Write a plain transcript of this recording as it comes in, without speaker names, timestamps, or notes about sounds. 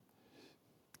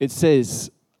it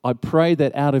says, I pray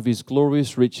that out of his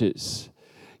glorious riches.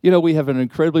 You know, we have an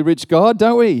incredibly rich God,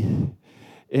 don't we?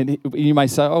 And you may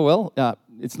say, oh, well,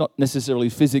 it's not necessarily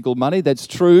physical money. That's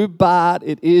true, but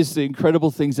it is the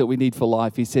incredible things that we need for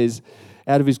life. He says,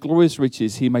 out of his glorious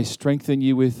riches, he may strengthen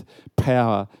you with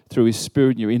power through his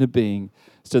Spirit in your inner being,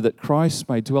 so that Christ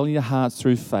may dwell in your hearts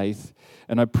through faith.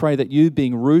 And I pray that you,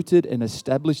 being rooted and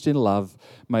established in love,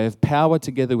 may have power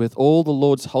together with all the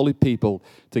Lord's holy people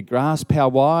to grasp how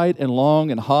wide and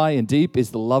long and high and deep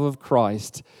is the love of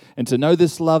Christ, and to know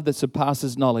this love that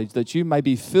surpasses knowledge, that you may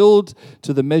be filled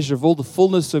to the measure of all the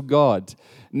fullness of God.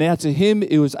 Now to him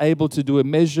who is able to do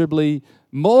immeasurably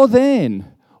more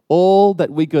than all that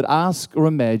we could ask or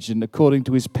imagine, according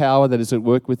to his power that is at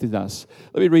work within us.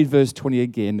 Let me read verse 20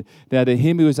 again. Now to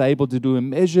him who is able to do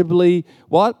immeasurably,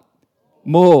 what?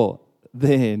 More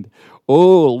than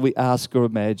all we ask or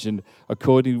imagine,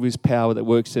 according to his power that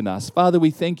works in us. Father, we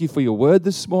thank you for your word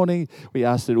this morning. We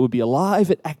ask that it will be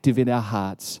alive and active in our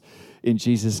hearts. In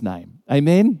Jesus' name.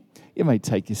 Amen. You may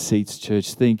take your seats,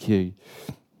 church. Thank you.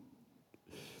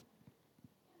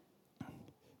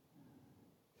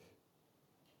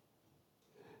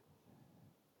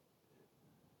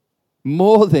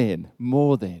 More than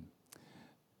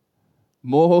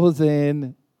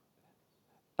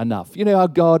enough. You know, our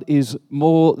God is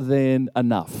more than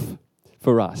enough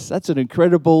for us. That's an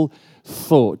incredible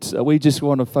thought we just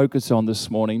want to focus on this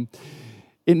morning.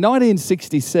 In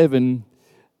 1967,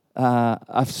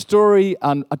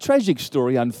 a tragic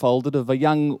story unfolded of a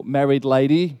young married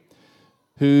lady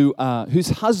whose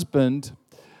husband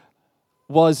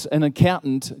was an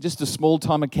accountant, just a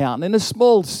small-time accountant, in a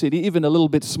small city, even a little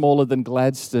bit smaller than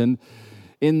Gladstone,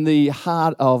 in the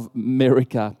heart of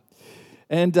America.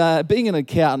 And being an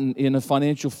accountant in a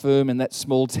financial firm in that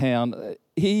small town,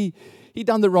 he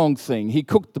done the wrong thing. He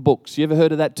cooked the books. You ever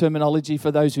heard of that terminology?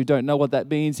 For those who don't know what that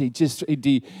means, he took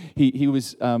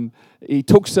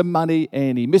some money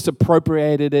and he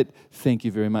misappropriated it. Thank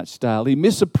you very much, Dale. He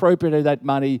misappropriated that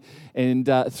money and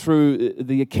through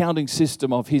the accounting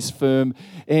system of his firm,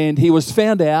 and he was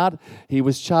found out. He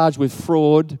was charged with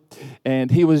fraud, and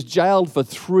he was jailed for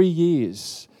 3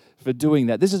 years for doing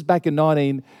that. This is back in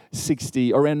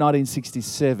 1960, around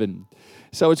 1967.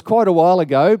 So it's quite a while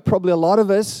ago. Probably a lot of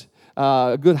us,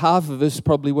 a good half of us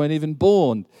probably weren't even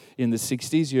born in the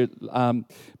 60s.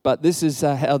 But this is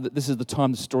the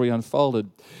time the story unfolded.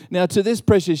 Now, to this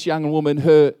precious young woman,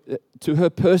 to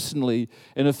her personally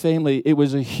and her family, it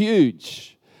was a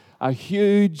huge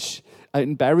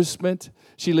embarrassment.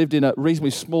 She lived in a reasonably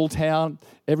small town.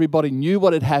 Everybody knew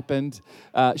what had happened.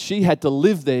 She had to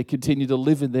live there, continue to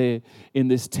live in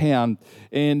this town.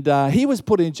 And he was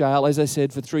put in jail, as I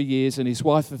said, for 3 years, and his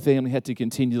wife and family had to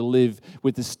continue to live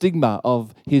with the stigma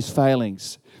of his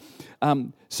failings.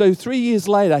 So 3 years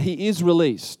later, he is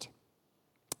released,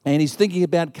 and he's thinking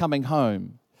about coming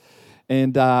home.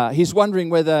 And he's wondering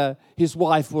whether his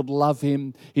wife would love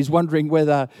him. He's wondering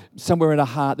whether somewhere in her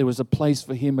heart there was a place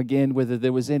for him again, whether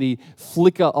there was any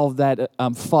flicker of that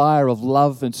fire of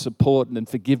love and support and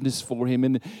forgiveness for him.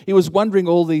 And he was wondering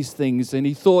all these things. And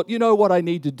he thought, you know what I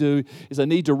need to do is I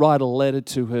need to write a letter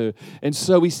to her. And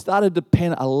so he started to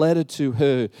pen a letter to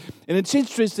her. And it's an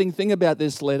interesting thing about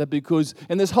this letter because,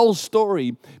 and this whole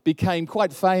story became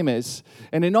quite famous.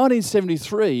 And in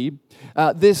 1973,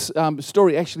 this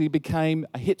story actually became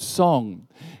a hit song.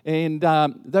 And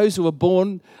those who were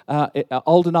born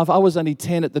old enough, I was only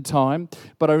 10 at the time,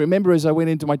 but I remember as I went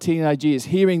into my teenage years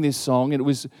hearing this song, and it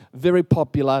was very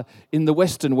popular in the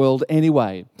Western world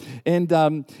anyway.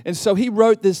 And so he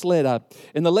wrote this letter,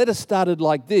 and the letter started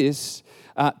like this: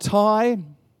 tie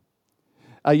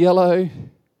a yellow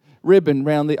ribbon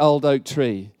round the old oak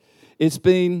tree. It's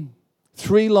been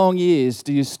 3 long years,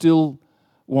 do you still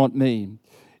want me?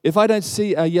 If I don't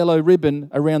see a yellow ribbon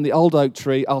around the old oak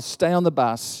tree, I'll stay on the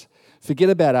bus.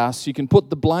 Forget about us. You can put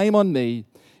the blame on me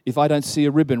if I don't see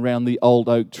a ribbon around the old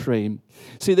oak tree.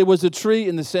 See, there was a tree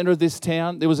in the center of this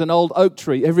town. There was an old oak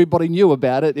tree. Everybody knew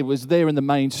about it. It was there in the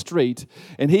main street.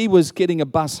 And he was getting a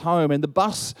bus home, and the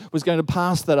bus was going to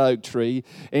pass that oak tree.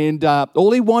 And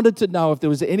all he wanted to know if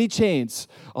there was any chance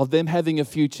of them having a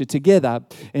future together.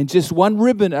 And just one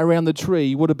ribbon around the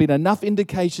tree would have been enough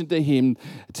indication to him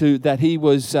that he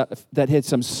was that had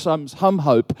some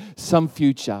hope, some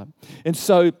future. And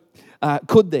so,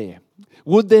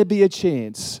 would there be a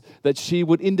chance that she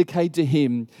would indicate to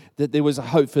him that there was a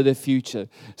hope for their future?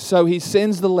 So he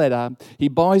sends the letter, he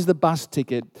buys the bus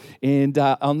ticket, and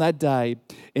on that day,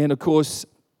 and of course,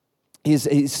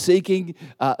 he's seeking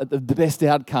the best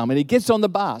outcome. And he gets on the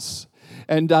bus,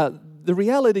 and the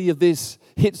reality of this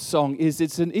hit song is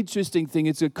it's an interesting thing.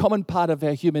 It's a common part of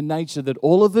our human nature that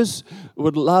all of us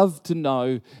would love to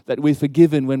know that we're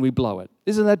forgiven when we blow it.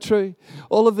 Isn't that true?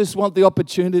 All of us want the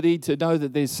opportunity to know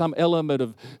that there's some element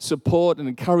of support and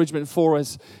encouragement for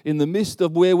us in the midst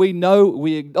of where we know,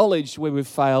 we acknowledge where we've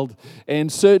failed,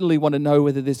 and certainly want to know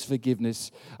whether there's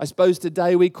forgiveness. I suppose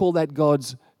today we call that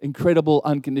God's incredible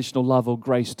unconditional love or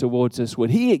grace towards us,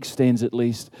 when He extends at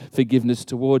least forgiveness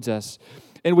towards us.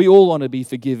 And we all want to be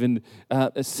forgiven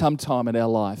sometime in our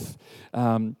life.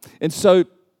 And so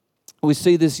we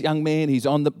see this young man, he's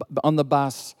on the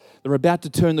bus. They're about to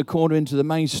turn the corner into the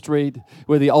main street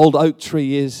where the old oak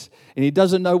tree is. And he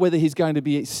doesn't know whether he's going to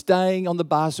be staying on the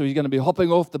bus or he's going to be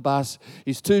hopping off the bus.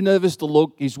 He's too nervous to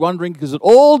look. He's wondering, because it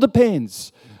all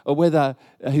depends on whether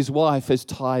his wife has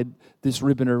tied this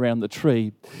ribbon around the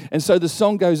tree. And so the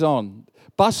song goes on.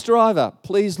 Bus driver,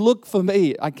 please look for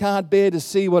me. I can't bear to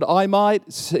see what I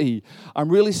might see. I'm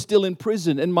really still in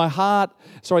prison. In my heart,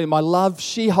 my love,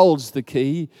 she holds the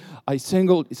key. A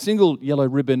single yellow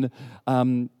ribbon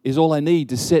is all I need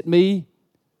to set me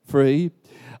free.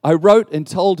 I wrote and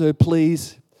told her,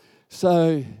 please.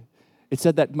 So it's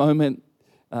at that moment,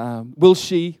 will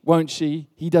she, won't she?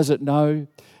 He doesn't know.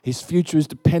 His future is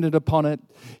dependent upon it.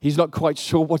 He's not quite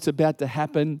sure what's about to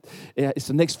happen. It's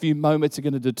the next few moments are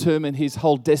going to determine his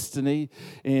whole destiny.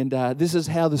 And this is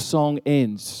how the song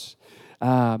ends.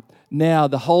 Now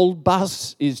the whole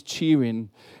bus is cheering,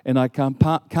 and I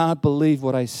can't believe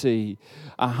what I see.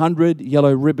 100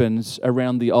 yellow ribbons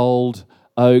around the old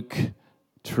oak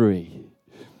tree.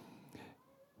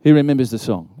 Who remembers the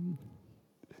song?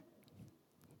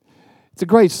 It's a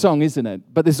great song, isn't it?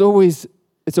 But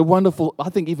it's a wonderful, I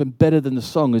think even better than the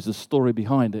song is the story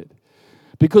behind it.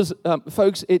 Because,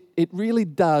 folks, it really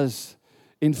does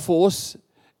enforce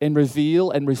and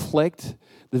reveal and reflect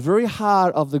the very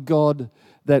heart of the God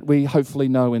that we hopefully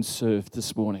know and serve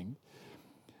this morning.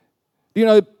 You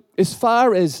know, as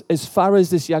far as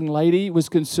this young lady was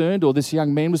concerned, or this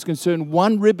young man was concerned,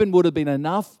 one ribbon would have been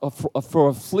enough for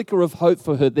a flicker of hope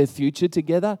for their future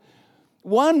together.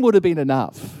 One would have been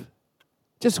enough.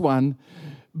 Just one.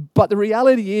 But the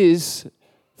reality is,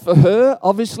 for her,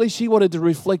 obviously she wanted to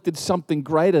reflect something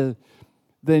greater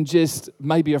than just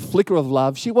maybe a flicker of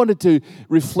love. She wanted to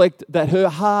reflect that her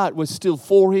heart was still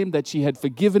for him, that she had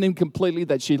forgiven him completely,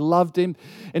 that she loved him.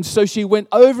 And so she went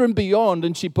over and beyond,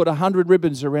 and she put 100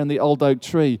 ribbons around the old oak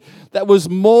tree. That was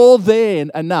more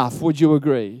than enough, would you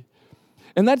agree?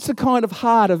 And that's the kind of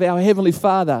heart of our Heavenly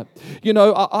Father. You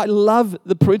know, I love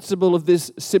the principle of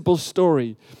this simple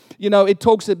story. You know, it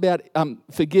talks about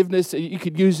forgiveness. You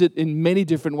could use it in many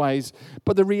different ways.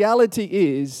 But the reality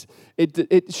is,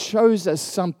 it shows us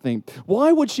something.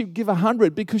 Why would she give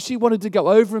 100? Because she wanted to go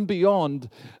over and beyond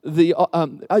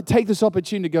take this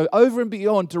opportunity to go over and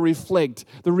beyond to reflect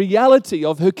the reality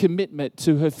of her commitment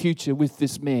to her future with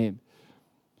this man.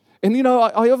 And, you know,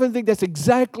 I often think that's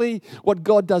exactly what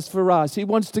God does for us. He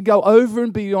wants to go over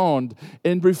and beyond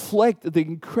and reflect the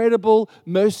incredible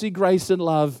mercy, grace, and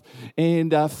love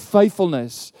and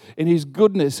faithfulness and His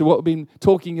goodness, and what we've been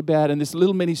talking about in this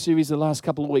little mini-series the last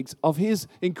couple of weeks, of His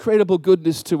incredible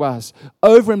goodness to us.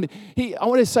 I want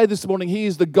to say this morning, He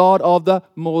is the God of the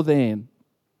more than.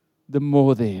 The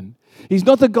more than. He's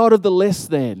not the God of the less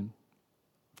than.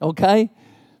 Okay?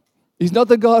 He's not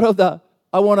the God of the,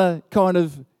 I want to kind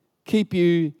of keep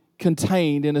you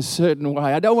contained in a certain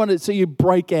way. I don't want to see you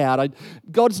break out.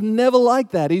 God's never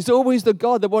like that. He's always the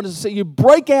God that wants to see you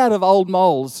break out of old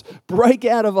molds, break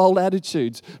out of old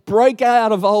attitudes, break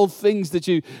out of old things that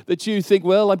you think,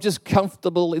 well, I'm just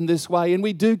comfortable in this way. And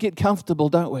we do get comfortable,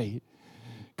 don't we?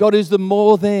 God is the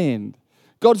more than.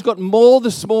 God's got more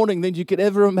this morning than you could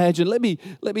ever imagine. Let me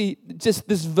just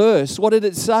this verse, what did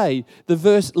it say? The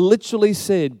verse literally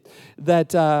said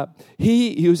that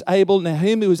he was able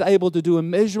to do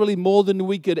immeasurably more than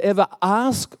we could ever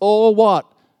ask or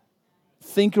what?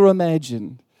 Think or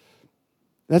imagine.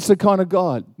 That's the kind of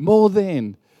God, more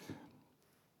than.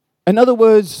 In other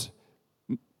words,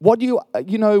 what you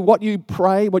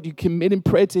pray, what you commit in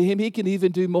prayer to Him, He can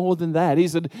even do more than that.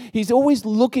 He's always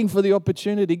looking for the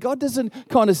opportunity. God doesn't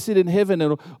kind of sit in heaven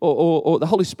or the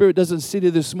Holy Spirit doesn't sit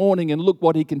here this morning and look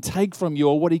what He can take from you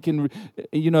or what He can,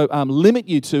 limit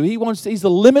you to. He's the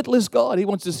limitless God. He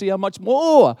wants to see how much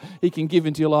more He can give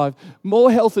into your life,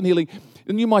 more health and healing.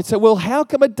 And you might say, well, how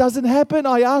come it doesn't happen?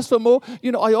 I ask for more.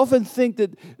 You know, I often think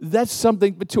that that's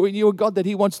something between you and God that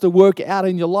He wants to work out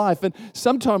in your life. And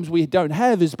sometimes we don't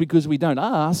have is because we don't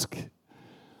ask.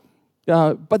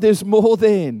 But there's more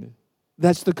than.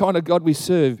 That's the kind of God we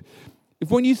serve.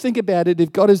 When you think about it,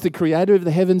 if God is the creator of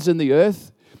the heavens and the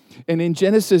earth, And in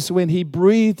Genesis, when he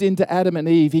breathed into Adam and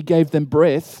Eve, he gave them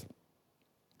breath.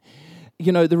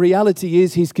 You know, the reality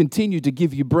is he's continued to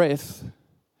give you breath.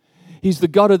 He's the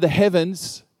God of the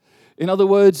heavens. In other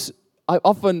words, I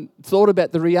often thought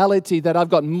about the reality that I've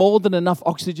got more than enough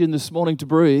oxygen this morning to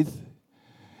breathe.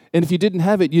 And if you didn't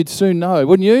have it, you'd soon know,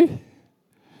 wouldn't you?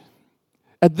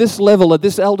 At this level, at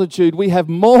this altitude, we have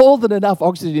more than enough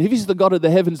oxygen. If he's the God of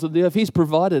the heavens and the earth, he's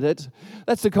provided it.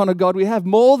 That's the kind of God we have,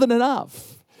 more than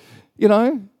enough. You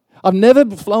know, I've never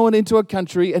flown into a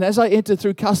country, and as I enter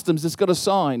through customs, it's got a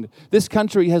sign. This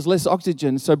country has less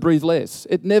oxygen, so breathe less.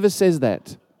 It never says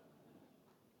that.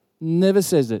 Never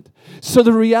says it. So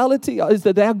the reality is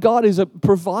that our God is a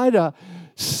provider,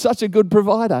 such a good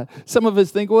provider. Some of us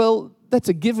think, well, that's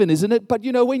a given, isn't it? But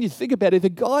you know, when you think about it,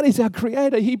 if God is our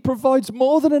creator, he provides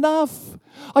more than enough.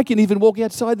 I can even walk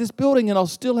outside this building and I'll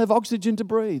still have oxygen to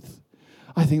breathe.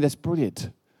 I think that's brilliant.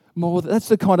 That's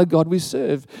the kind of God we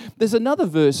serve. There's another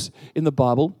verse in the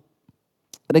Bible,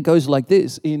 and it goes like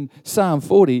this in Psalm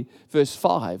 40, verse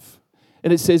 5.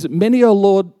 And it says, "Many, O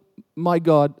Lord my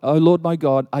God,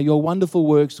 are your wonderful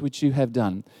works which you have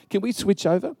done." Can we switch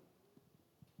over?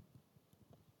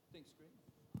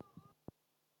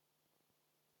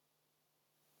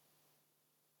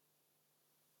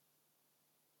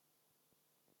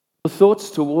 The thoughts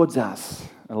towards us,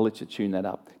 and I'll let you tune that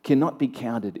up, cannot be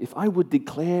counted. If I would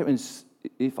declare and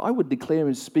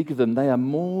speak of them, they are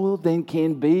more than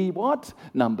can be what?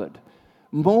 Numbered.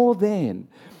 More than.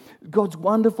 God's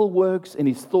wonderful works and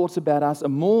his thoughts about us are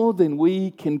more than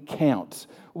we can count.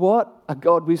 What a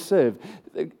God we serve.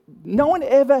 No one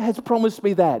ever has promised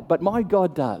me that, but my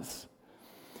God does.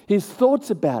 His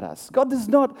thoughts about us. God does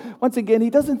not, once again, he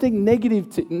doesn't think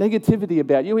negativity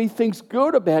about you. He thinks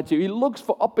good about you. He looks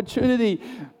for opportunity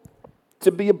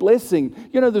to be a blessing.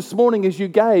 You know, this morning as you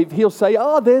gave, he'll say,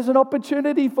 oh, there's an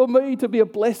opportunity for me to be a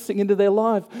blessing into their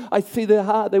life. I see their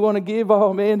heart. They want to give.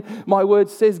 Oh, man, my word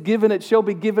says, given it shall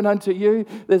be given unto you.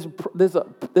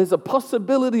 There's a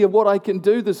possibility of what I can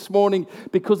do this morning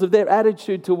because of their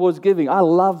attitude towards giving. I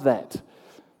love that.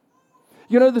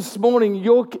 You know, this morning,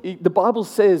 the Bible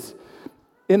says,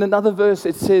 in another verse,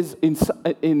 it says,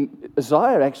 in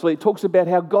Isaiah actually, it talks about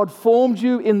how God formed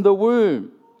you in the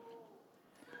womb.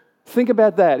 Think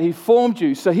about that. He formed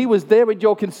you. So he was there at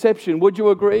your conception. Would you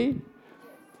agree?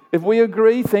 If we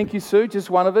agree, thank you, Sue, just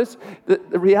one of us. The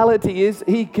reality is,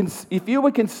 if you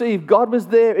were conceived, God was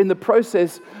there in the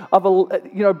process of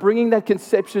bringing that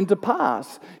conception to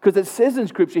pass. Because it says in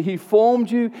Scripture, he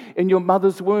formed you in your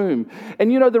mother's womb.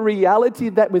 And you know, the reality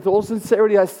that with all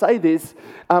sincerity I say this,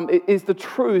 is the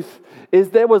truth,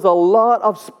 is there was a lot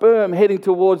of sperm heading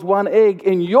towards one egg,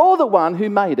 and you're the one who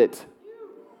made it.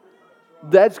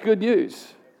 That's good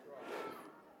news.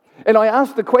 And I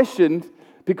asked the question,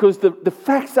 because the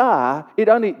facts are, it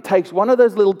only takes one of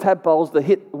those little tadpoles to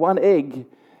hit one egg,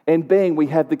 and bang, we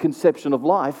have the conception of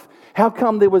life. How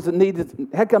come there's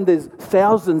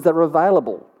thousands that are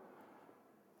available?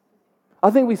 I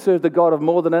think we serve the God of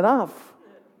more than enough.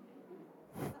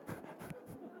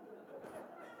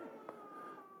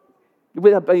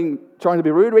 Without trying to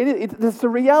be rude, it's the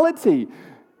reality.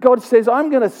 God says,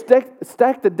 I'm going to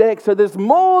stack the deck so there's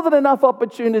more than enough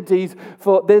opportunities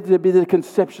for there to be the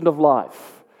conception of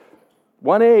life.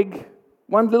 One egg,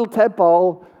 one little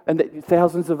tadpole, and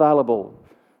thousands available.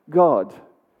 God.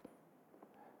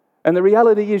 And the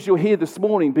reality is you're here this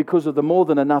morning because of the more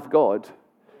than enough God,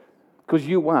 because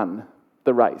you won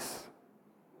the race.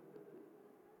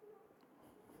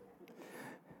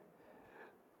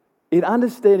 In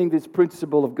understanding this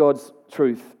principle of God's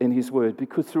truth in his word,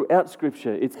 because throughout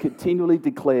Scripture it's continually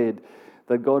declared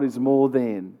that God is more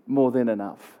than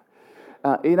enough.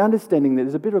 In understanding that,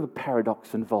 there's a bit of a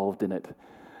paradox involved in it.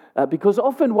 Because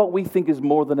often what we think is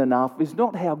more than enough is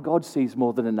not how God sees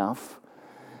more than enough.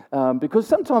 Because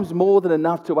sometimes more than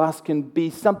enough to us can be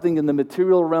something in the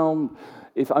material realm.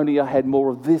 If only I had more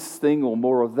of this thing or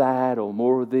more of that or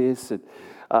more of this.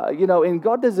 And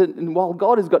God doesn't, and while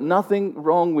God has got nothing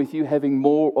wrong with you having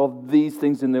more of these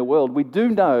things in the world, we do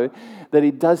know that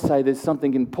he does say there's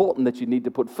something important that you need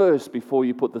to put first before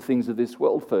you put the things of this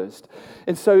world first.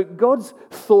 And so God's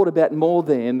thought about more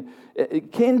than,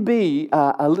 it can be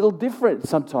a little different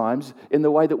sometimes in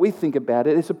the way that we think about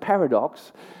it. It's a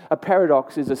paradox. A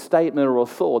paradox is a statement or a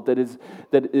thought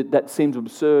that seems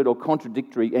absurd or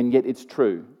contradictory, and yet it's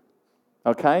true.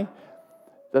 Okay?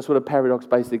 That's what a paradox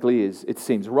basically is. It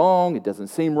seems wrong, it doesn't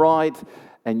seem right,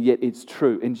 and yet it's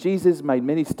true. And Jesus made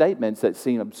many statements that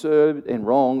seem absurd and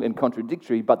wrong and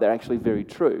contradictory, but they're actually very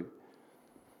true.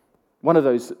 One of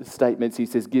those statements, he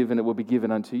says, give and it will be given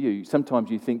unto you.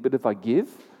 Sometimes you think, but if I give,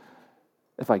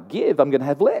 I'm going to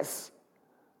have less.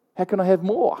 How can I have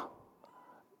more?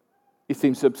 It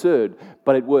seems absurd,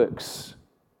 but it works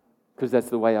because that's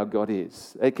the way our God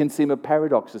is. It can seem a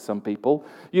paradox to some people.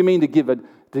 You mean to give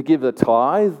a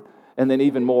tithe and then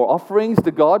even more offerings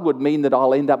to God would mean that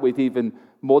I'll end up with even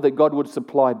more that God would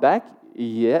supply back?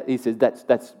 Yeah, he says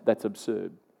that's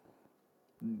absurd.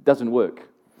 Doesn't work.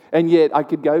 And yet I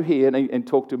could go here and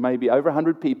talk to maybe over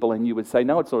 100 people and you would say,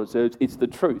 no, it's not absurd, it's the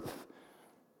truth.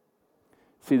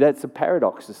 See, that's a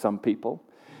paradox to some people.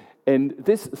 And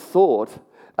this thought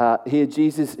here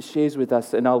Jesus shares with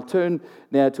us, and I'll turn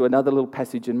now to another little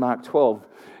passage in Mark 12,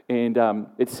 and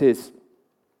it says,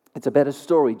 it's about a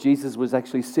story. Jesus was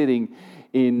actually sitting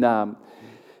in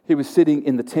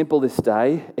the temple this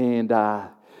day, and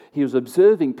he was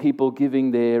observing people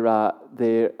giving their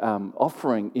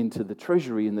offering into the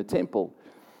treasury in the temple.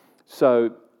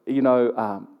 So,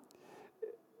 I'm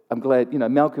glad,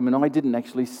 Malcolm and I didn't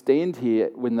actually stand here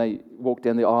when they walked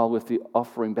down the aisle with the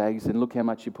offering bags and look how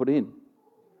much you put in.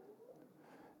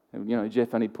 And,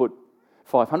 Jeff only put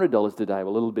 $500 today, well,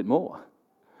 a little bit more.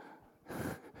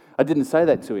 I didn't say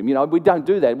that to him. We don't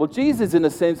do that. Well, Jesus, in a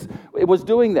sense, was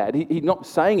doing that. He's not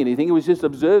saying anything. He was just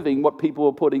observing what people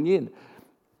were putting in.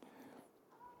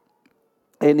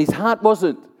 And his heart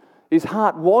wasn't,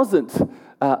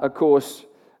 of course,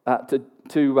 to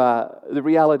the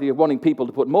reality of wanting people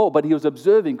to put more, but he was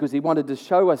observing because he wanted to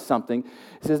show us something.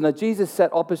 He says, now Jesus sat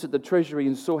opposite the treasury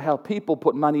and saw how people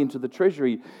put money into the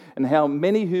treasury and how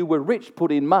many who were rich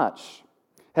put in much.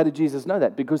 How did Jesus know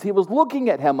that? Because he was looking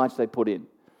at how much they put in.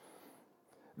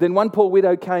 Then one poor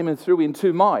widow came and threw in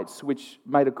 2 mites, which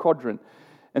made a quadrant.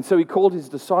 And so he called his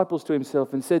disciples to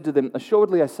himself and said to them,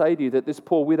 assuredly I say to you that this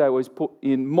poor widow has put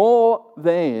in more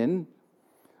than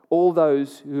all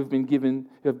those who have given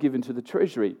to the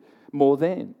treasury, more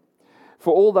than.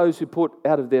 For all those who put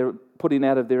in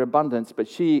out of their abundance, but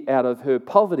she out of her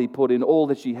poverty put in all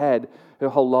that she had, her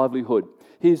whole livelihood.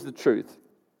 Here's the truth.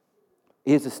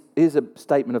 Here's a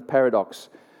statement of paradox.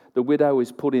 The widow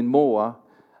has put in more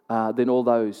than all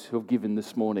those who have given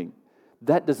this morning.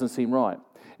 That doesn't seem right.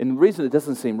 And the reason it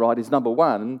doesn't seem right is, number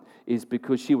one, is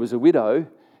because she was a widow.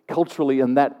 Culturally,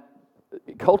 in that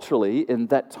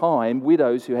time,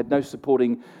 widows who had no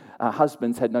supporting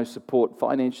husbands had no support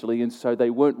financially, and so they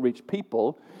weren't rich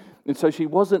people. And so she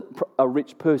wasn't a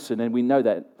rich person, and we know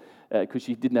that because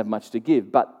she didn't have much to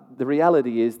give. But the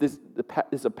reality is this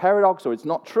is a paradox, or it's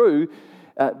not true,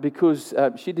 because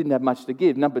she didn't have much to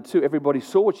give. Number two, everybody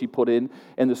saw what she put in,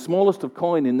 and the smallest of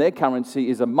coin in their currency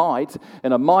is a mite,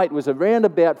 and a mite was around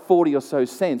about 40 or so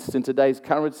cents in today's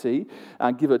currency,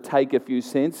 give or take a few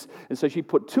cents. And so she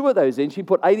put 2 of those in. She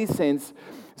put 80 cents.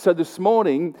 So this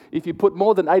morning, if you put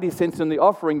more than 80 cents in the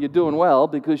offering, you're doing well,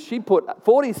 because she put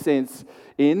 40 cents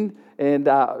in and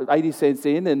 80 cents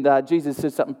in, and Jesus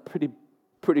said something pretty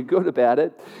good about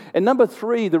it. And number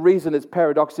 3, the reason it's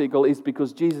paradoxical is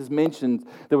because Jesus mentioned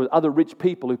there were other rich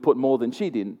people who put more than she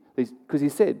did, because he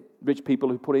said rich people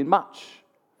who put in much.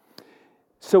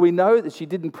 So we know that she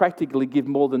didn't practically give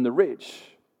more than the rich.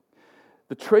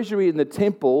 The treasury in the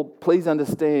temple, please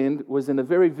understand, was in a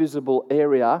very visible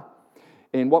area,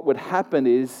 and what would happen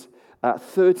is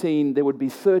there would be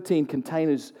 13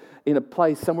 containers in a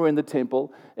place somewhere in the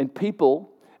temple, and people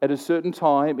at a certain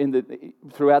time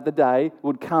throughout the day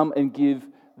would come and give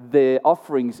their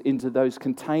offerings into those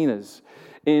containers.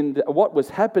 And what was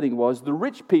happening was the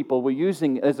rich people were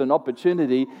using it as an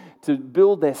opportunity to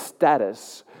build their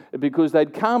status, because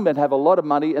they'd come and have a lot of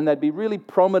money and they'd be really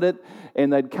prominent,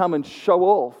 and they'd come and show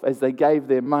off as they gave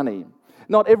their money.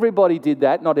 Not everybody did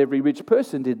that, not every rich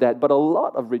person did that, but a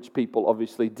lot of rich people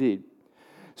obviously did.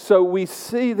 So we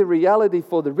see the reality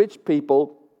for the rich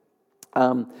people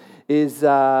is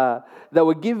they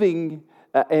were giving,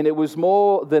 and it was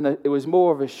more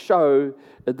of a show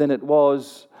than it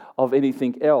was of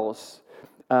anything else.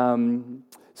 God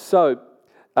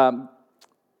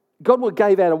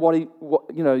gave out of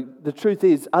the truth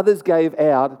is, others gave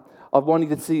out of wanting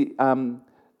to see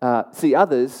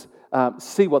others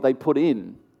see what they put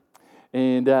in,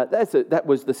 and that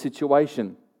was the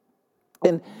situation.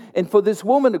 And for this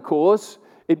woman, of course,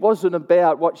 it wasn't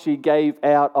about what she gave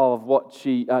out of what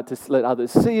she to let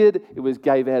others see it. It was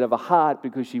gave out of a heart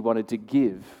because she wanted to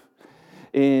give.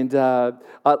 And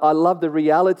I love the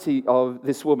reality of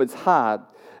this woman's heart.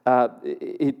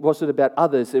 It wasn't about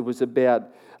others. It was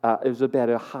about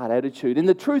her heart attitude. And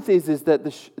the truth is that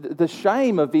the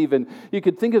shame of even, you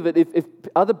could think of it, if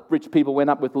other rich people went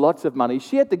up with lots of money,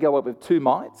 she had to go up with 2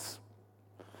 mites.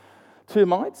 2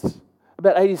 mites,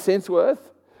 about 80 cents worth.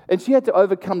 And she had to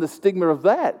overcome the stigma of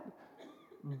that,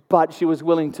 but she was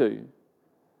willing to,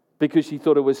 because she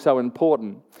thought it was so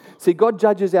important. See, God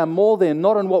judges our more than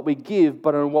not on what we give,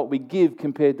 but on what we give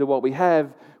compared to what we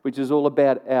have, which is all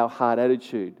about our heart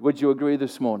attitude. Would you agree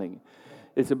this morning?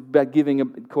 It's about giving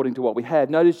according to what we have.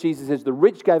 Notice Jesus says the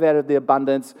rich gave out of their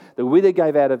abundance, the widow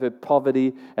gave out of her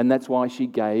poverty, and that's why she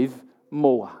gave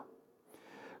more.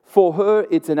 For her,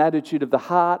 it's an attitude of the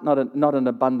heart, not an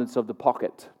abundance of the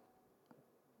pocket.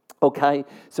 Okay,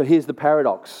 so here's the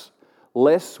paradox.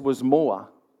 Less was more.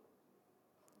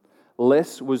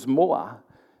 Less was more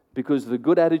because of the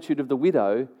good attitude of the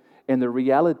widow and the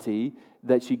reality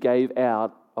that she gave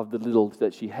out of the little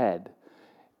that she had.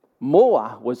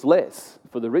 More was less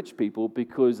for the rich people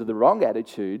because of the wrong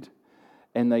attitude,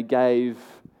 and they gave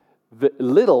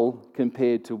little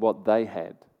compared to what they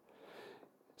had.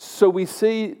 So we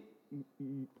see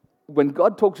when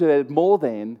God talks about more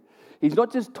than, He's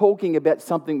not just talking about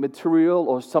something material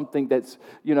or something that's,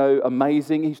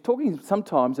 amazing. He's talking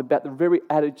sometimes about the very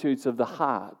attitudes of the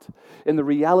heart and the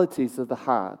realities of the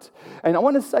heart. And I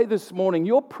want to say this morning,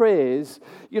 your prayers,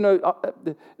 your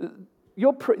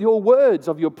words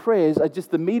of your prayers are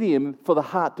just the medium for the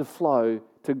heart to flow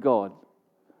to God.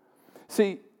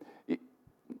 See,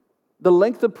 the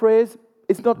length of prayers,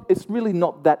 it's really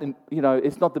not that,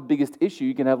 it's not the biggest issue.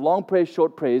 You can have long prayers,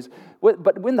 short prayers,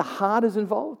 but when the heart is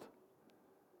involved,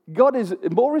 God is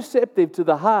more receptive to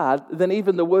the heart than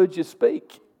even the words you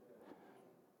speak.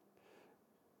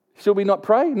 Should we not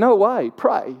pray? No way,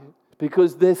 pray.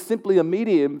 Because there's simply a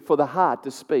medium for the heart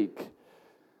to speak.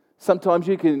 Sometimes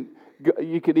you can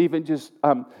even just,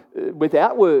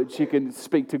 without words, you can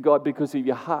speak to God because of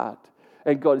your heart.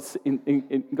 And God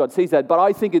sees that. But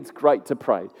I think it's great to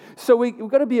pray. So we've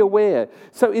got to be aware.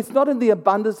 So it's not in the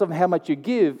abundance of how much you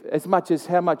give as much as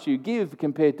how much you give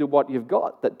compared to what you've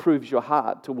got that proves your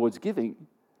heart towards giving.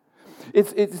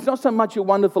 It's not so much your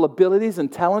wonderful abilities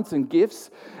and talents and gifts,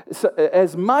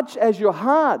 as much as your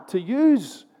heart to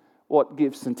use what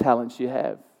gifts and talents you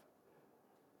have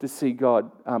to see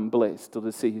God blessed or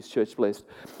to see His church blessed.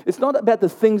 It's not about the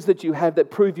things that you have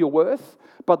that prove your worth,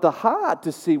 but the heart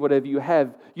to see whatever you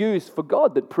have used for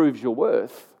God that proves your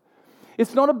worth.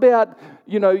 It's not about,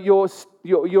 the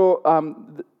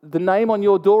name on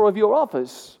your door of your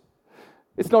office.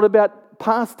 It's not about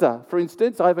pastor, for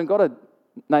instance. I haven't got a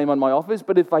name on my office,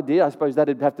 but if I did, I suppose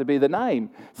that'd have to be the name,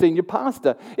 senior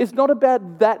pastor. It's not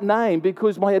about that name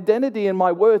because my identity and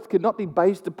my worth cannot be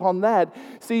based upon that.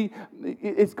 See,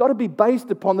 it's got to be based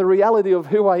upon the reality of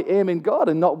who I am in God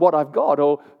and not what I've got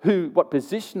or what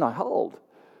position I hold.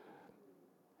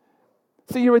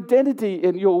 So your identity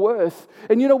and your worth.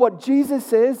 And you know what Jesus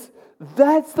says?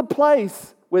 That's the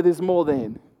place where there's more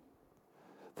than.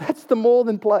 That's the more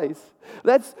than place.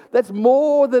 That's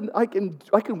more than I can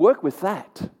work with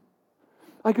that.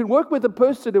 I can work with a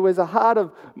person who has a heart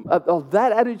of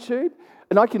that attitude,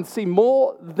 and I can see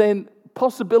more than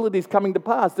possibilities coming to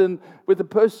pass than with a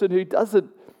person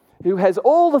who has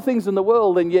all the things in the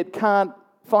world and yet can't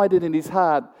find it in his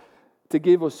heart to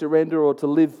give or surrender or to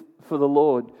live for the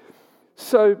Lord.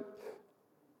 So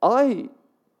I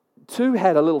too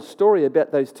had a little story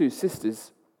about those two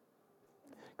sisters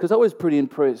because I was pretty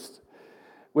impressed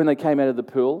when they came out of the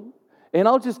pool. And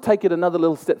I'll just take it another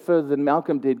little step further than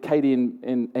Malcolm did, Katie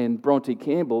and Bronte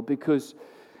Campbell, because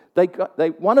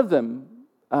one of them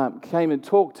came and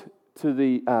talked to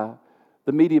the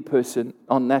media person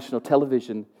on national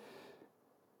television.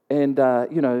 And,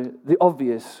 the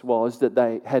obvious was that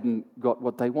they hadn't got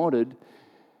what they wanted.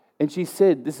 And she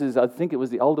said, I think it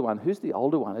was the older one. Who's the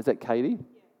older one? Is that Katie?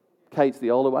 Kate's the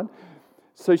older one.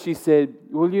 So she said,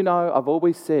 well, I've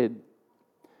always said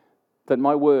that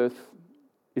my worth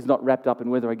is not wrapped up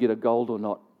in whether I get a gold or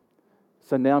not.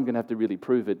 So now I'm going to have to really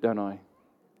prove it, don't I?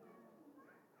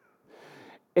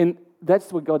 And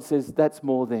that's what God says, that's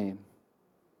more than.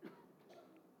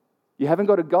 You haven't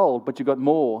got a gold, but you've got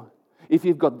more. If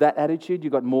you've got that attitude,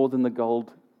 you've got more than the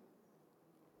gold.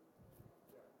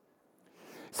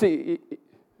 See,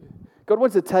 God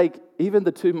wants to take even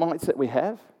the 2 mites that we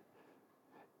have,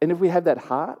 and if we have that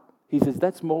heart, He says,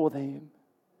 that's more than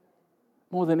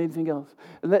anything else.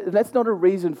 And that's not a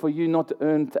reason for you not to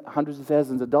earn hundreds of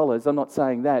thousands of dollars. I'm not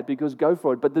saying that, because go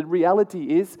for it. But the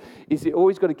reality is you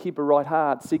always got to keep a right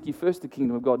heart. Seek ye first the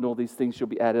kingdom of God, and all these things shall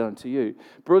be added unto you.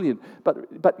 Brilliant.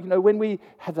 But when we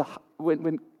have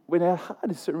when our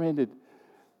heart is surrendered,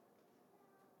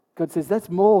 God says that's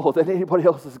more than anybody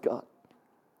else has got.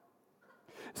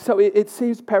 So it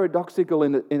seems paradoxical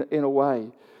in a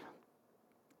way.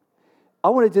 I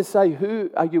want to just say,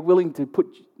 who are you willing to put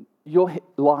your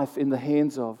life in the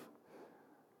hands of?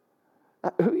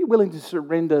 Who are you willing to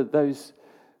surrender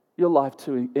your life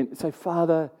to and say,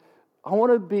 Father, I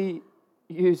want to be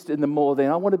used in the more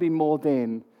than. I want to be more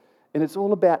than. And it's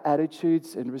all about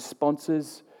attitudes and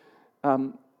responses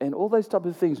and all those type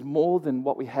of things, more than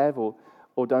what we have or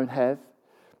don't have.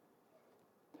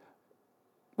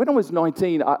 When I was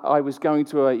 19, I was going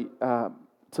to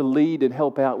lead and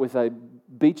help out with a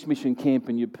beach mission camp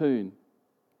in Yeppoon.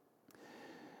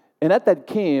 And at that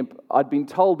camp, I'd been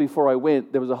told before I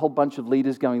went, there was a whole bunch of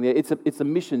leaders going there. It's a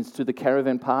missions to the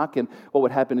caravan park, and what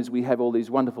would happen is we have all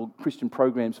these wonderful Christian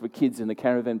programs for kids in the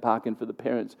caravan park and for the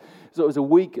parents. So it was a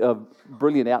week of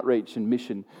brilliant outreach and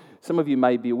mission. Some of you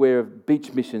may be aware of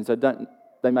beach missions.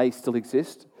 They may still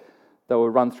exist. They were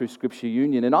run through Scripture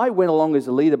Union. And I went along as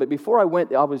a leader, but before I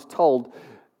went, I was told,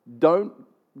 don't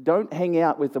hang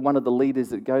out with one of the leaders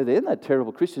that go there. And the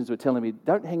terrible Christians were telling me,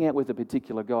 don't hang out with a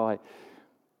particular guy.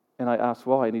 And I asked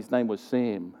why, and his name was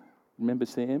Sam. Remember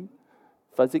Sam?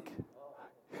 Fuzzik?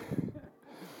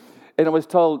 And I was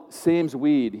told, Sam's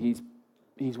weird. He's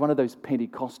one of those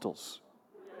Pentecostals.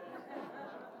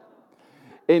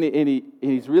 and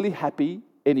he's really happy,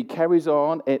 and he carries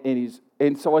on,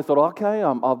 and so I thought, okay,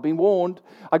 I've been warned.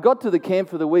 I got to the camp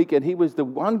for the week, and he was the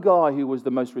one guy who was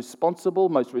the most responsible,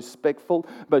 most respectful,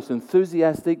 most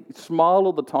enthusiastic, smiled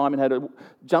all the time, and had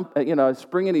a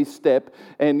spring in his step,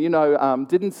 and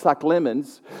didn't suck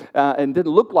lemons, and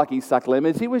didn't look like he sucked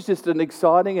lemons. He was just an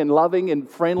exciting and loving and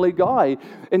friendly guy,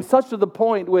 and such to the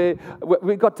point where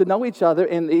we got to know each other.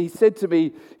 And he said to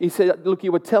me, look,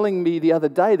 you were telling me the other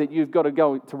day that you've got to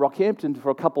go to Rockhampton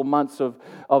for a couple months of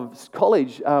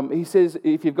college. He says,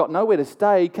 if you've got nowhere to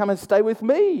stay, come and stay with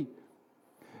me.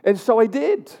 And so I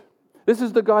did. This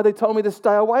is the guy they told me to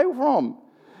stay away from.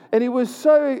 And it was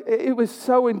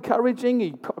so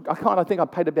encouraging. I think I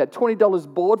paid about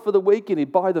 $20 board for the week, and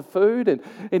he'd buy the food, and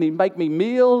he'd make me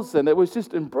meals, and it was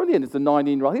just brilliant. It's a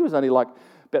 19-year-old. He was only like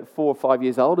about 4 or 5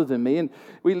 years older than me, and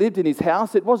we lived in his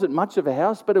house. It wasn't much of a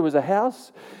house, but it was a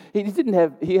house. He didn't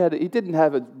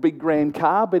have a big grand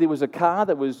car, but it was a car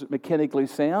that was mechanically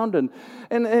sound,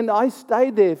 and I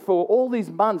stayed there for all these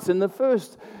months. In the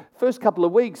first couple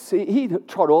of weeks, he'd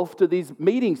trot off to these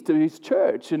meetings to his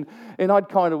church, and I'd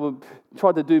kind of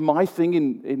tried to do my thing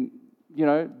in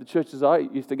the churches I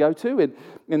used to go to,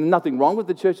 and nothing wrong with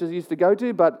the churches I used to go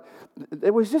to, but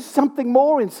there was just something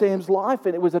more in Sam's life,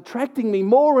 and it was attracting me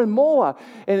more and more.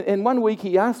 And one week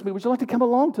he asked me, would you like to come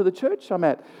along to the church I'm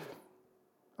at?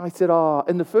 I said,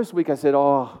 in the first week I said,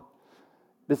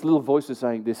 this little voice was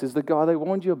saying, this is the guy they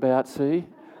warned you about, see?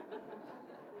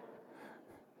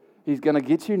 He's going to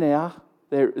get you now.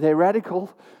 They're radical.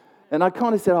 And I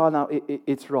kind of said, no,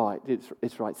 it's right.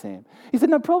 It's right, Sam. He said,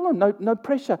 no problem, no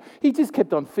pressure. He just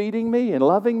kept on feeding me and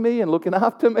loving me and looking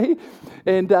after me.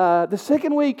 And the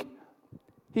second week,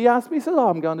 he asked me, he said,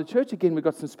 I'm going to church again. We've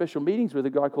got some special meetings with a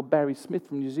guy called Barry Smith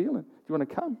from New Zealand. Do you want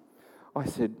to come? I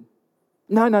said,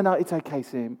 no, it's okay,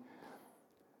 Sam.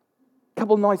 A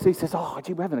couple of nights, he says,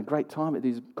 we're having a great time at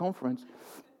this conference.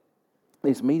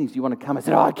 These meetings, do you want to come? I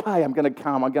said, okay, I'm going to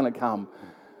come.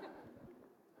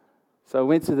 So I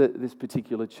went to this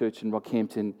particular church in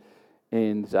Rockhampton,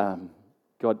 and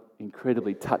God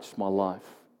incredibly touched my life.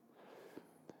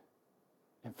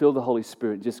 And filled the Holy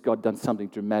Spirit. Just God done something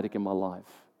dramatic in my life.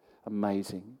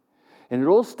 Amazing. And it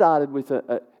all started with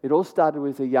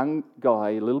a young guy,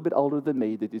 a little bit older than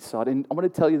me, that decided, and I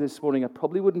want to tell you this morning, I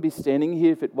probably wouldn't be standing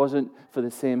here if it wasn't for the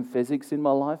Sam Fezzicks in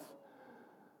my life.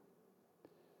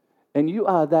 And you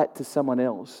are that to someone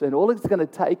else. And all it's going to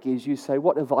take is you say,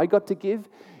 what have I got to give?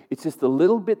 It's just a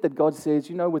little bit that God says,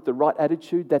 with the right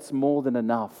attitude, that's more than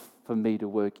enough for me to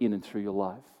work in and through your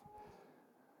life.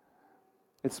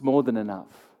 It's more than enough.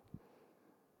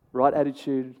 Right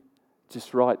attitude,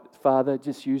 just right. Father,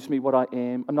 just use me what I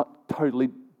am. I'm not totally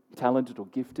talented or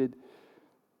gifted.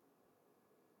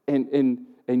 And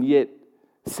yet,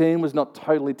 Sam was not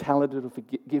totally talented or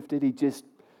gifted. He just,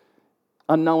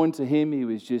 unknown to him, he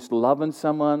was just loving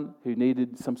someone who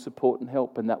needed some support and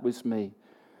help, and that was me.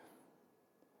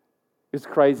 It's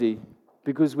crazy,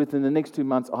 because within the next 2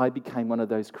 months, I became one of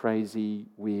those crazy,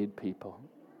 weird people.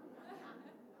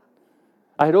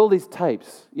 I had all these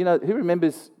tapes. Who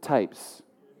remembers tapes?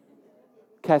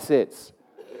 Cassettes.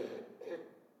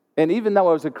 And even though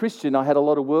I was a Christian, I had a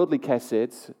lot of worldly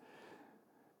cassettes.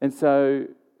 And so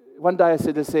one day I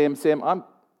said to Sam,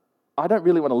 I don't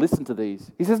really want to listen to these.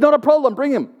 He says, not a problem,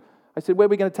 bring him. I said, where are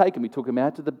we going to take him? We took him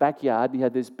out to the backyard. He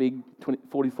had this big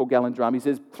 44-gallon drum. He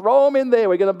says, throw him in there.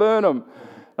 We're going to burn him.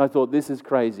 And I thought, this is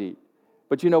crazy.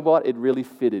 But you know what? It really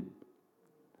fitted.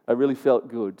 I really felt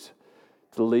good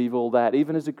to leave all that,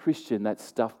 even as a Christian, that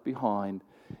stuff behind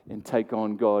and take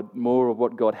on God, more of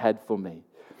what God had for me.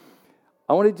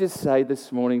 I want to just say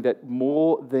this morning that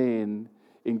more than,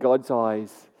 in God's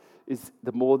eyes, is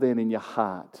the more than in your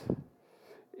heart.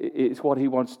 It's what he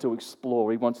wants to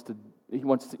explore. He wants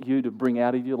you to bring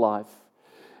out of your life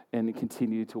and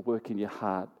continue to work in your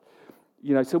heart.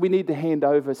 So we need to hand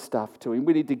over stuff to him.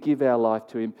 We need to give our life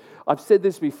to him. I've said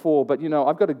this before, but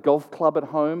I've got a golf club at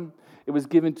home. It was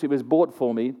bought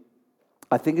for me.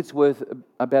 I think it's worth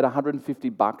about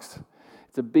 $150.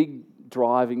 It's a big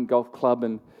driving golf club,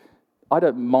 and I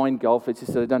don't mind golf. It's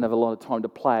just that I don't have a lot of time to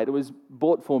play it. It was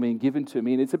bought for me and given to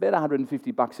me, and it's about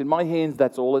 $150. In my hands,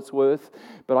 that's all it's worth.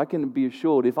 But I can be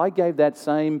assured, if I gave that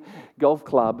same golf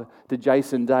club to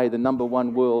Jason Day, the number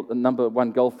one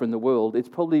golfer in the world, it's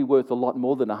probably worth a lot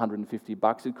more than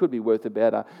 $150. It could be worth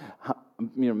about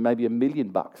maybe $1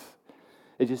 million.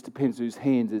 It just depends whose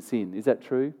hands it's in. Is that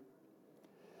true?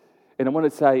 And I want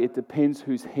to say it depends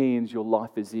whose hands your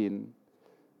life is in.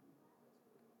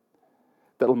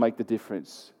 That'll make the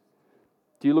difference.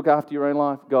 Do you look after your own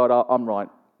life? God, I'm right.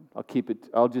 I'll keep it.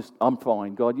 I'm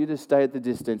fine. God, you just stay at the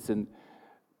distance,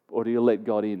 or do you let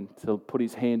God in to put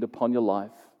his hand upon your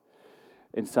life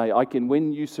and say,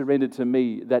 when you surrender to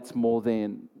me, that's the more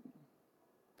than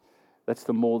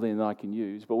I can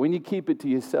use. But when you keep it to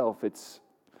yourself, it's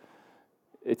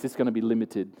just going to be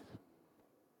limited.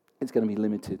 It's going to be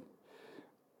limited.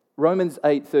 Romans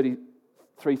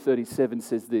 8:33-37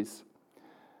 says this.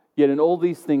 Yet in all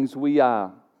these things we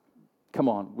are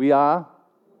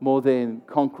more than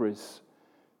conquerors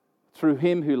through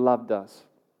him who loved us.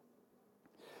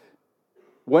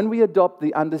 When we adopt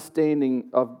the understanding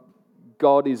of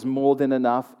God is more than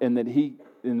enough and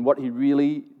what he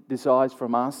really desires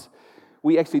from us,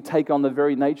 we actually take on the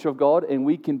very nature of God, and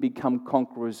we can become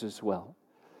conquerors as well.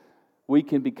 We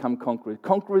can become conquerors.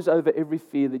 Conquerors over every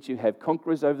fear that you have.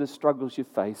 Conquerors over the struggles you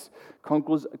face.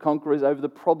 Conquerors over the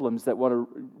problems that want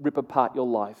to rip apart your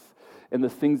life and the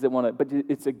things that want to... But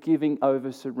it's a giving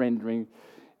over, surrendering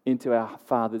into our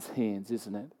Father's hands,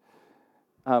 isn't it?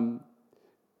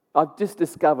 I've just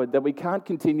discovered that we can't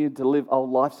continue to live old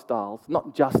lifestyles.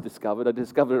 Not just discovered, I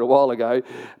discovered it a while ago.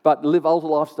 But live old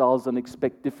lifestyles and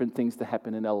expect different things to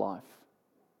happen in our life.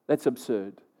 That's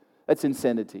absurd. That's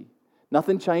insanity.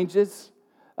 Nothing changes,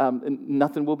 and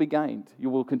nothing will be gained. You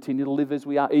will continue to live as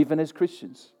we are, even as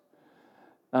Christians.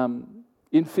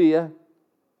 In fear,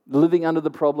 living under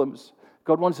the problems.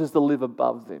 God wants us to live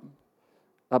above them,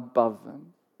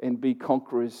 and be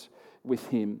conquerors with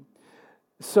him.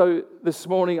 So this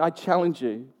morning, I challenge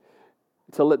you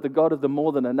to let the God of the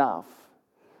more than enough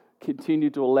continue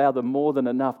to allow the more than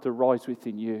enough to rise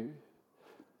within you.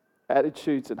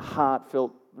 Attitudes and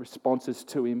heartfelt responses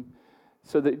to him,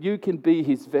 so that you can be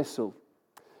his vessel.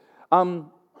 I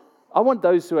want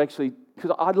those who actually,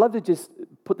 because I'd love to just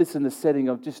put this in the setting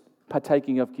of just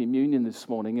partaking of communion this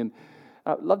morning, and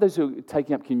I'd love those who are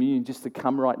taking up communion just to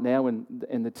come right now, and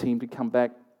the team to come back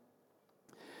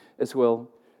as well.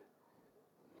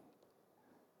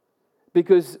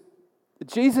 Because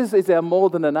Jesus is our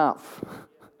more than enough.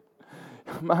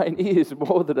 Man, he is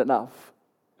more than enough.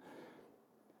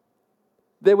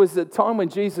 There was a time when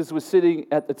Jesus was sitting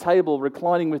at the table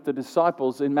reclining with the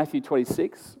disciples in Matthew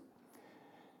 26.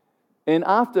 And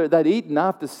after they'd eaten,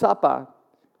 after supper,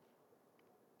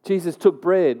 Jesus took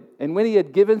bread. And when he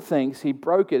had given thanks, he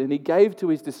broke it and he gave to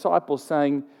his disciples,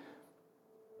 saying,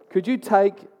 "Could you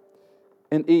take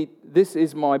and eat? This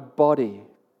is my body."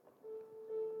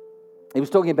 He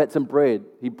was talking about some bread.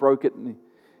 He broke it. And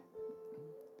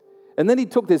then he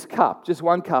took this cup, just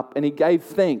one cup, and he gave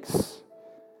thanks.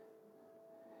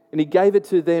 And he gave it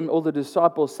to them, all the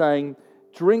disciples, saying,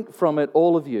 "Drink from it,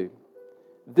 all of you.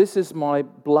 This is my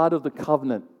blood of the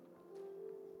covenant,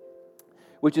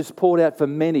 which is poured out for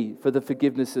many for the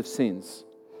forgiveness of sins."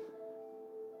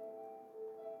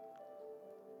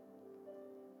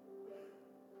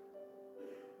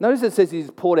 Notice it says he's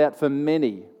poured out for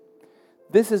many.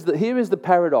 Here is the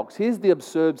paradox. Here's the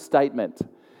absurd statement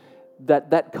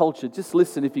that culture, just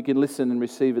listen if you can listen and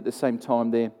receive at the same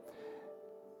time there.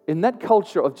 In that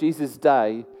culture of Jesus'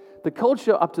 day, the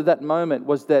culture up to that moment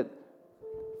was that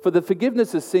for the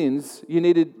forgiveness of sins, you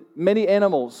needed many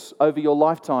animals over your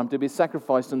lifetime to be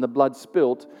sacrificed and the blood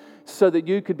spilt so that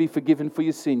you could be forgiven for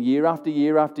your sin year after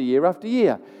year after year after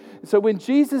year. So when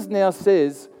Jesus now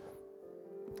says,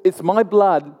 "It's my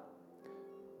blood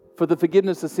for the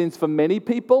forgiveness of sins for many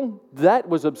people," that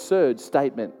was an absurd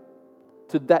statement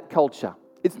to that culture.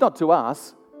 It's not to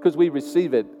us, because we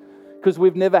receive it, because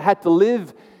we've never had to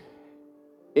live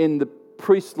in the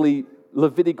priestly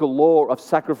Levitical law of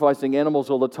sacrificing animals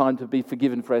all the time to be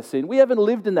forgiven for our sin. We haven't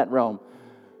lived in that realm.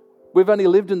 We've only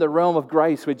lived in the realm of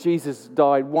grace where Jesus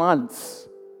died once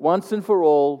and for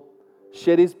all,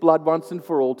 shed his blood once and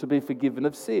for all to be forgiven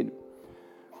of sin.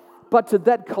 But to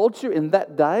that culture in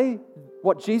that day,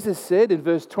 what Jesus said in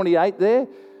verse 28 there,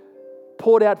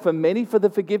 poured out for many for the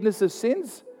forgiveness of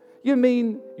sins? You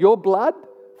mean your blood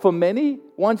for many,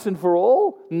 once and for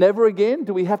all? Never again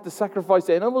do we have to sacrifice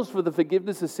animals for the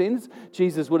forgiveness of sins?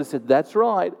 Jesus would have said, that's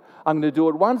right. I'm going to do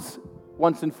it once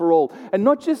and for all. And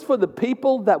not just for the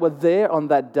people that were there on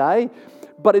that day,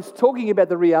 but it's talking about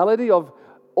the reality of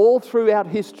all throughout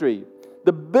history.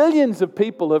 The billions of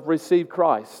people have received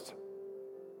Christ.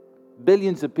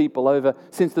 Billions of people over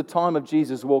since the time of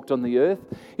Jesus walked on the earth.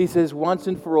 He says, once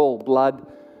and for all, blood,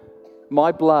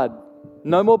 my blood,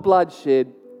 no more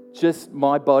bloodshed, just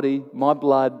my body, my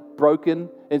blood, broken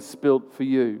and spilt for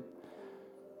you.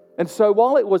 And so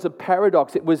while it was a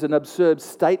paradox, it was an absurd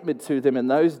statement to them in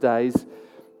those days,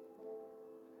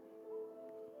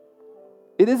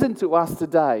 it isn't to us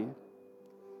today.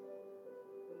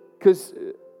 Because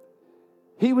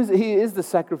He is the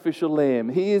sacrificial lamb.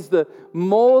 He is the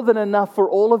more than enough for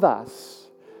all of us.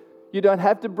 You don't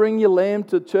have to bring your lamb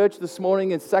to church this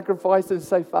morning and sacrifice it and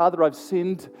say, Father, I've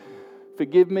sinned,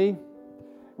 forgive me.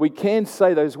 We can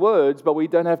say those words, but we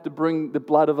don't have to bring the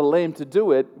blood of a lamb to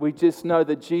do it. We just know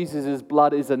that Jesus'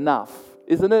 blood is enough,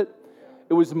 isn't it?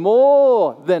 It was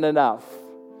more than enough.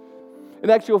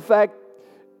 In actual fact,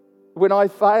 when I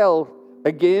fail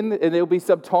again, and there'll be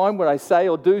some time when I say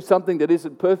or do something that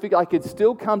isn't perfect, I can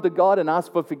still come to God and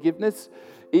ask for forgiveness,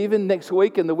 even next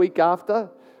week and the week after,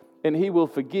 and He will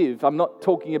forgive. I'm not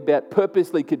talking about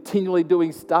purposely, continually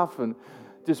doing stuff and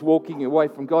just walking away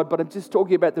from God, but I'm just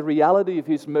talking about the reality of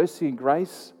His mercy and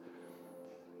grace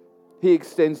He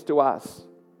extends to us.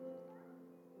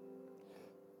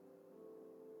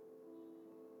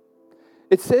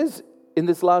 It says in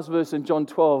this last verse in John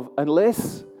 12,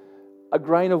 unless a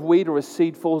grain of wheat or a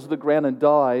seed falls to the ground and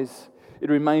dies, it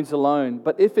remains alone.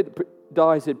 But if it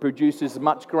dies, it produces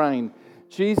much grain.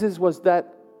 Jesus was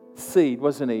that seed,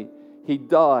 wasn't He? He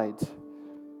died.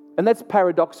 And that's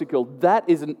paradoxical.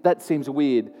 That seems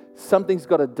weird. Something's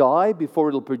got to die before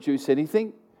it'll produce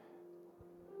anything.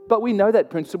 But we know that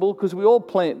principle because we all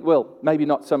plant, well, maybe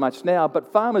not so much now,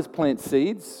 but farmers plant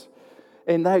seeds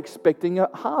and they're expecting a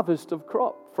harvest of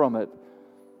crop from it.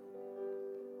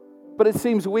 But it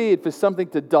seems weird for something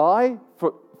to die,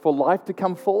 for life to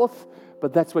come forth,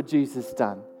 but that's what Jesus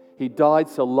done. He died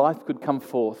so life could come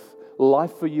forth,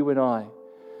 life for you and I.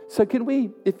 So can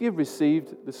we, if you've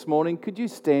received this morning, could you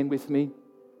stand with me?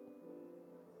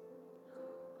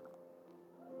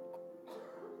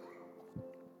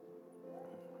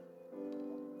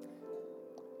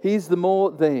 He's the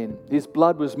more than. His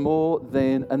blood was more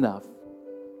than enough.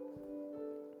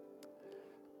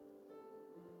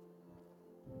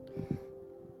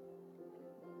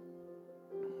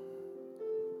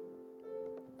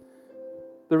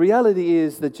 The reality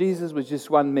is that Jesus was just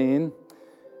one man.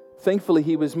 Thankfully,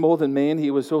 He was more than man.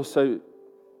 He was also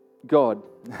God,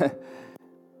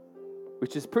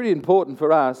 which is pretty important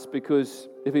for us because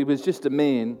if He was just a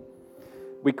man,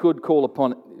 we could call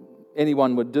upon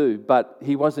anyone would do. But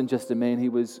He wasn't just a man. He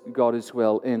was God as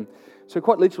well. And so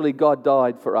quite literally, God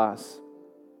died for us.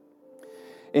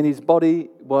 And His body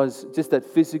was just that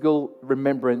physical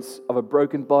remembrance of a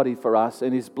broken body for us.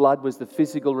 And His blood was the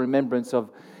physical remembrance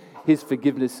of His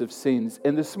forgiveness of sins.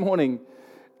 And this morning,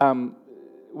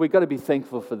 we've got to be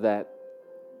thankful for that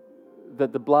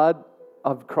the blood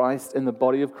of Christ and the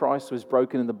body of Christ was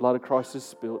broken and the blood of Christ was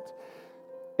spilt.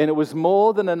 And it was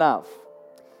more than enough.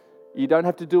 You don't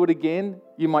have to do it again.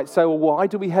 You might say, well, why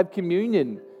do we have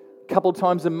communion a couple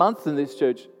times a month in this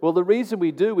church? Well, the reason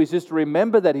we do is just to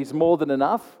remember that He's more than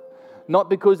enough. Not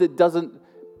because,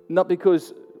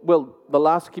 well, the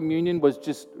last communion was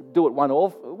just do it one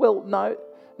off. Well,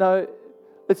 no,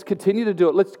 let's continue to do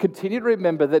it. Let's continue to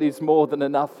remember that He's more than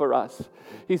enough for us.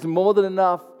 He's more than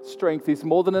enough strength. He's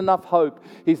more than enough hope.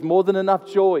 He's more than enough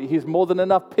joy. He's more than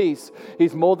enough peace.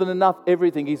 He's more than enough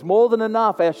everything. He's more than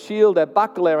enough our shield, our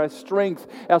buckler, our strength,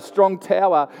 our strong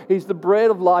tower. He's the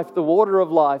bread of life, the water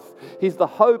of life. He's the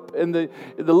hope and the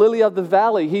lily of the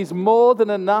valley. He's more than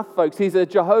enough, folks. He's a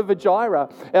Jehovah Jireh,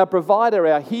 our provider,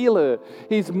 our healer.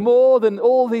 He's more than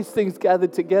all these things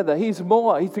gathered together. He's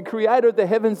more. He's the creator of the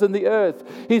heavens and the earth.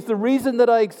 He's the reason that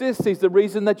I exist. He's the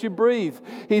reason that you breathe.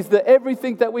 He's the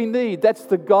everything that we need. That's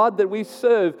the God that we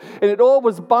serve. And it all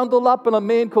was bundled up in a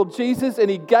man called Jesus, and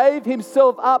He gave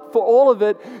Himself up for all of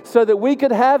it so that we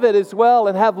could have it as well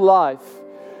and have life.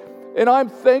 And I'm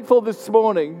thankful this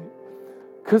morning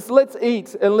because let's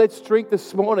eat and let's drink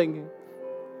this morning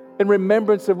in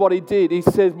remembrance of what He did. He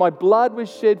says, my blood was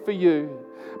shed for you.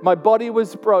 My body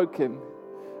was broken.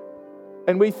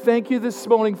 And we thank You this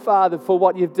morning, Father, for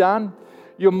what You've done.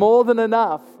 You're more than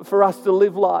enough for us to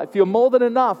live life. You're more than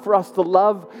enough for us to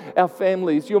love our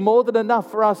families. You're more than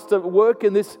enough for us to work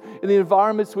in the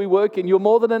environments we work in. You're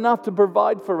more than enough to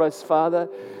provide for us, Father.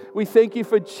 We thank you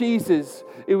for Jesus.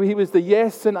 He was the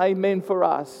yes and amen for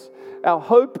us, our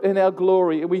hope and our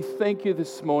glory. And we thank you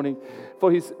this morning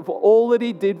for all that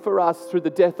He did for us through the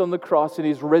death on the cross and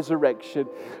His resurrection.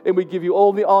 And we give you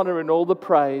all the honor and all the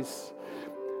praise.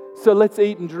 So let's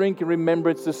eat and drink in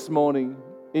remembrance this morning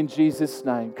in Jesus'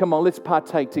 name. Come on, let's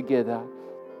partake together.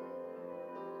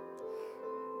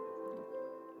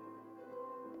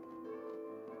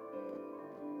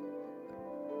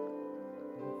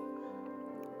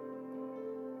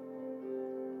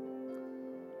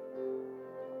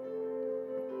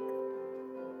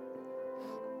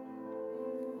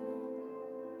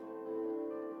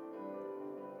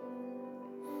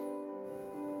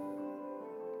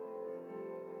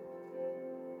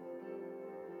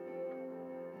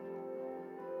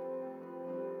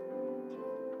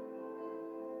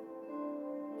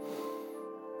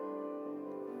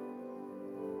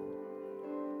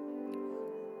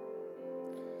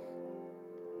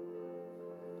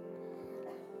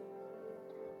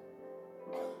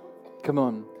 Come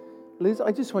on. Liz,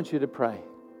 I just want you to pray.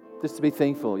 Just to be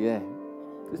thankful, yeah.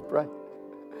 Just pray.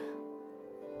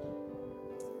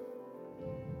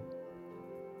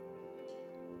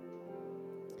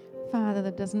 Father,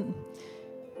 it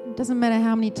doesn't matter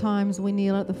how many times we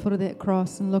kneel at the foot of that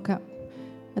cross and look up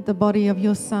at the body of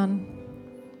your Son,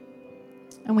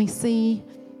 and we see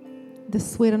the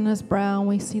sweat on His brow, and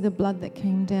we see the blood that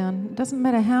came down. It doesn't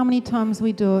matter how many times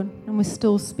we do it, and we're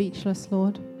still speechless,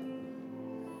 Lord.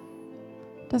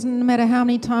 Doesn't matter how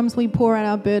many times we pour out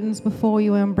our burdens before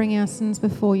you and bring our sins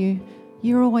before you.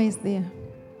 You're always there.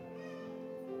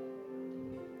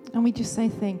 And we just say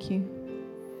thank you.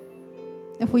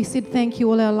 If we said thank you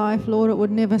all our life, Lord, it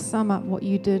would never sum up what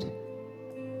you did.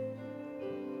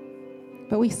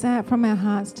 But we say it from our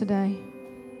hearts today.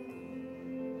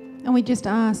 And we just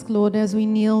ask, Lord, as we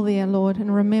kneel there, Lord,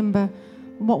 and remember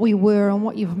what we were and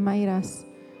what you've made us,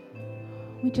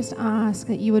 we just ask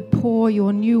that you would pour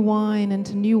your new wine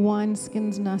into new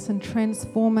wineskins in us and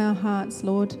transform our hearts,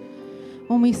 Lord.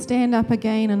 When we stand up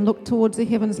again and look towards the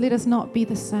heavens, let us not be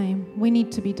the same. We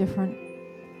need to be different.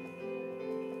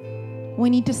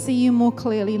 We need to see you more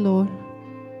clearly, Lord.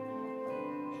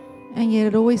 And yet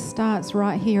it always starts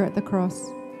right here at the cross.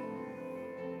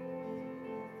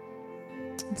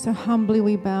 And so humbly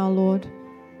we bow, Lord,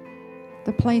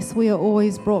 the place we are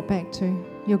always brought back to,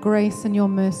 your grace and your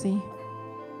mercy.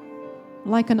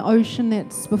 Like an ocean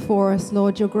that's before us,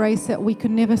 Lord, your grace that we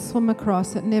could never swim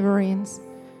across, it never ends.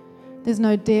 There's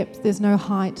no depth, there's no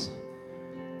height.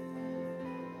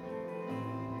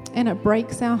 And it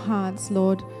breaks our hearts,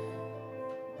 Lord,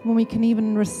 when we can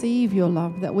even receive your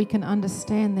love, that we can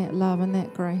understand that love and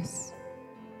that grace.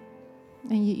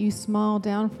 And yet you smile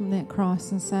down from that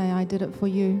cross and say, I did it for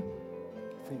you.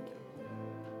 Thank you.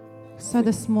 So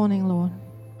this morning, Lord,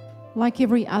 like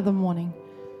every other morning,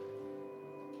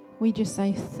 we just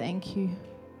say thank you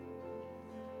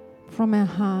from our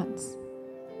hearts,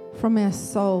 from our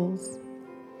souls,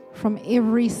 from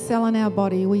every cell in our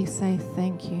body. We say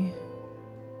thank you.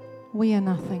 We are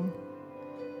nothing.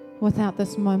 Without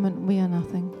this moment, we are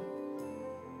nothing.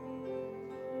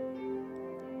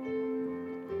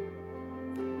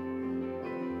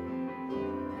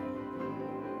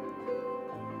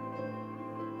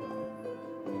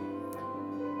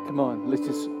 Come on, let's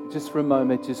just for a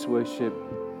moment, just worship.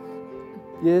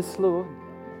 Yes, Lord.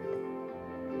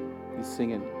 He's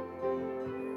singing.